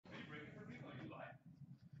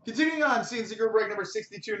Continuing on, CNC Group break number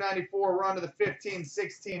 6294. We're on to the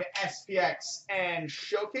 15-16 SPX and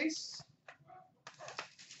Showcase.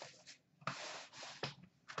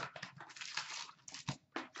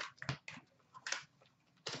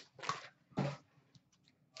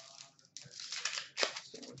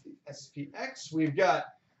 So with the SPX, we've got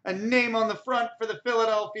a name on the front for the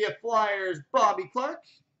Philadelphia Flyers, Bobby Clarke.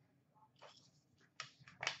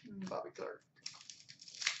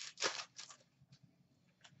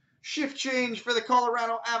 Shift change for the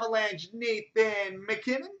Colorado Avalanche, Nathan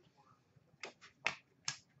McKinnon.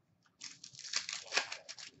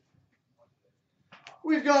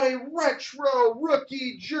 We've got a retro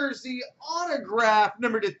rookie jersey autograph,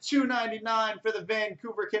 number to 299 for the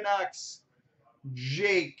Vancouver Canucks,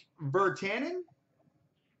 Jake Virtanen.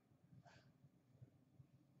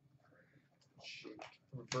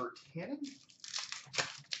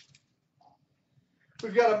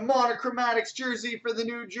 We've got a monochromatics jersey for the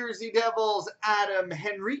New Jersey Devils, Adam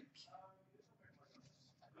Henrique.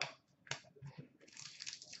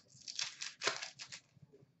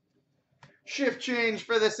 Shift change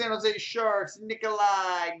for the San Jose Sharks,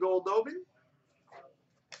 Nikolai Goldobin.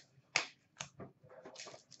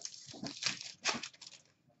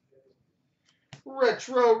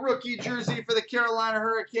 Retro rookie jersey for the Carolina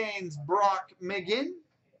Hurricanes, Brock McGinn.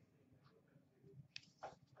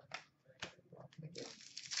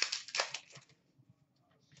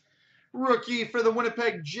 Rookie for the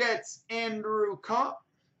Winnipeg Jets, Andrew Kopp.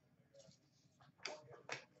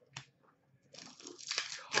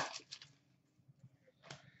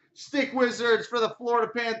 Stick Wizards for the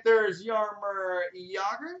Florida Panthers, Jaromir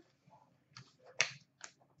Jagr.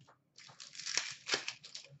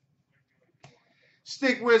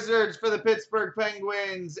 Stick Wizards for the Pittsburgh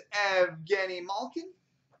Penguins, Evgeny Malkin.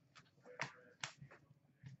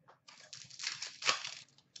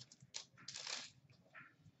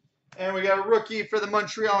 And we got a rookie for the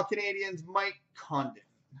Montreal Canadiens, Mike Condon.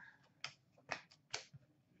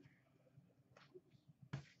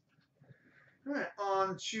 All right,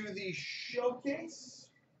 on to the Showcase.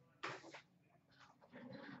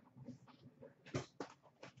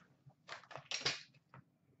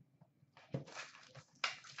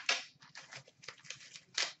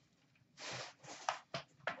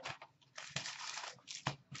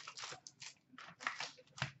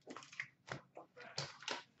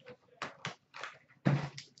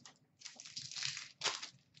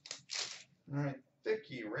 All right,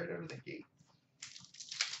 Vicky, right out of the gate.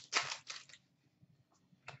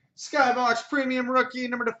 Skybox Premium Rookie,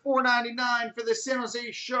 number to 499 for the San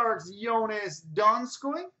Jose Sharks, Jonas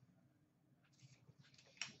Donskoy.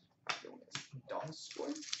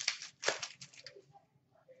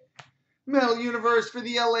 Metal Universe for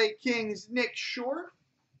the LA Kings, Nick Shore.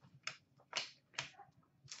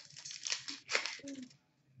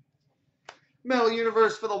 Metal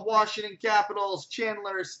Universe for the Washington Capitals,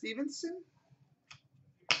 Chandler Stevenson.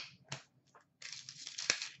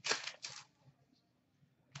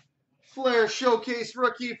 Flair Showcase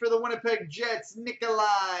Rookie for the Winnipeg Jets,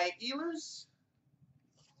 Nikolai Ehlers.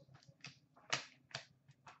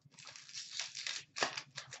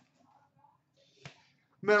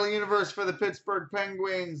 Metal Universe for the Pittsburgh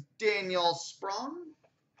Penguins, Daniel Sprong.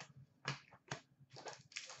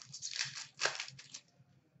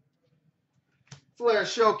 Flair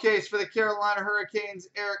Showcase for the Carolina Hurricanes,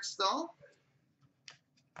 Eric Stahl.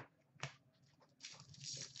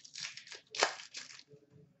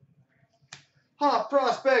 Hot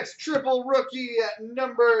Prospects Triple Rookie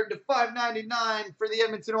numbered to 599 for the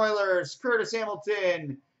Edmonton Oilers, Curtis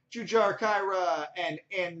Hamilton, CloutsnChara, and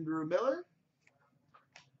Andrew Miller.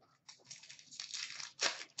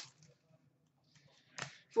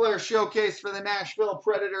 Flair Showcase for the Nashville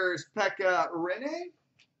Predators, Pekka Rinne.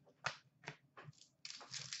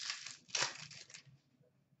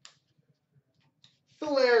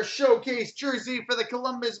 Flair Showcase jersey for the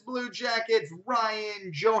Columbus Blue Jackets,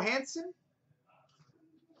 Ryan Johansson.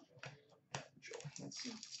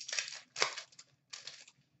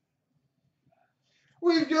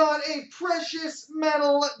 We've got a Precious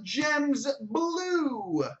Metal Gems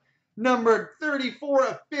Blue, numbered 34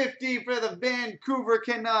 of 50 for the Vancouver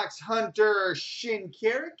Canucks, Hunter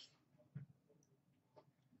Shinkaruk.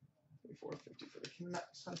 34 of 50 for the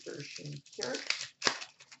Canucks, Hunter Shinkaruk.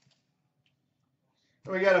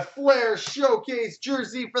 And we got a Flair Showcase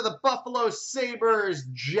jersey for the Buffalo Sabres,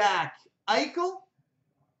 Jack Eichel.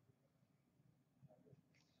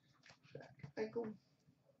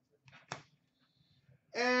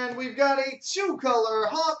 And we've got a two-color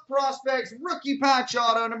Hot Prospects rookie patch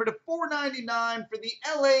auto, number to 499 for the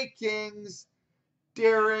LA Kings,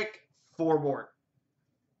 Derek Forbort.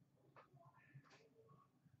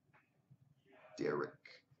 Derek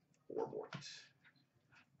Orbort.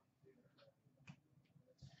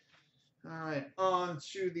 All right, on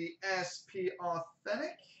to the SP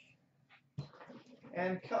Authentic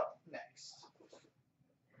and Cup.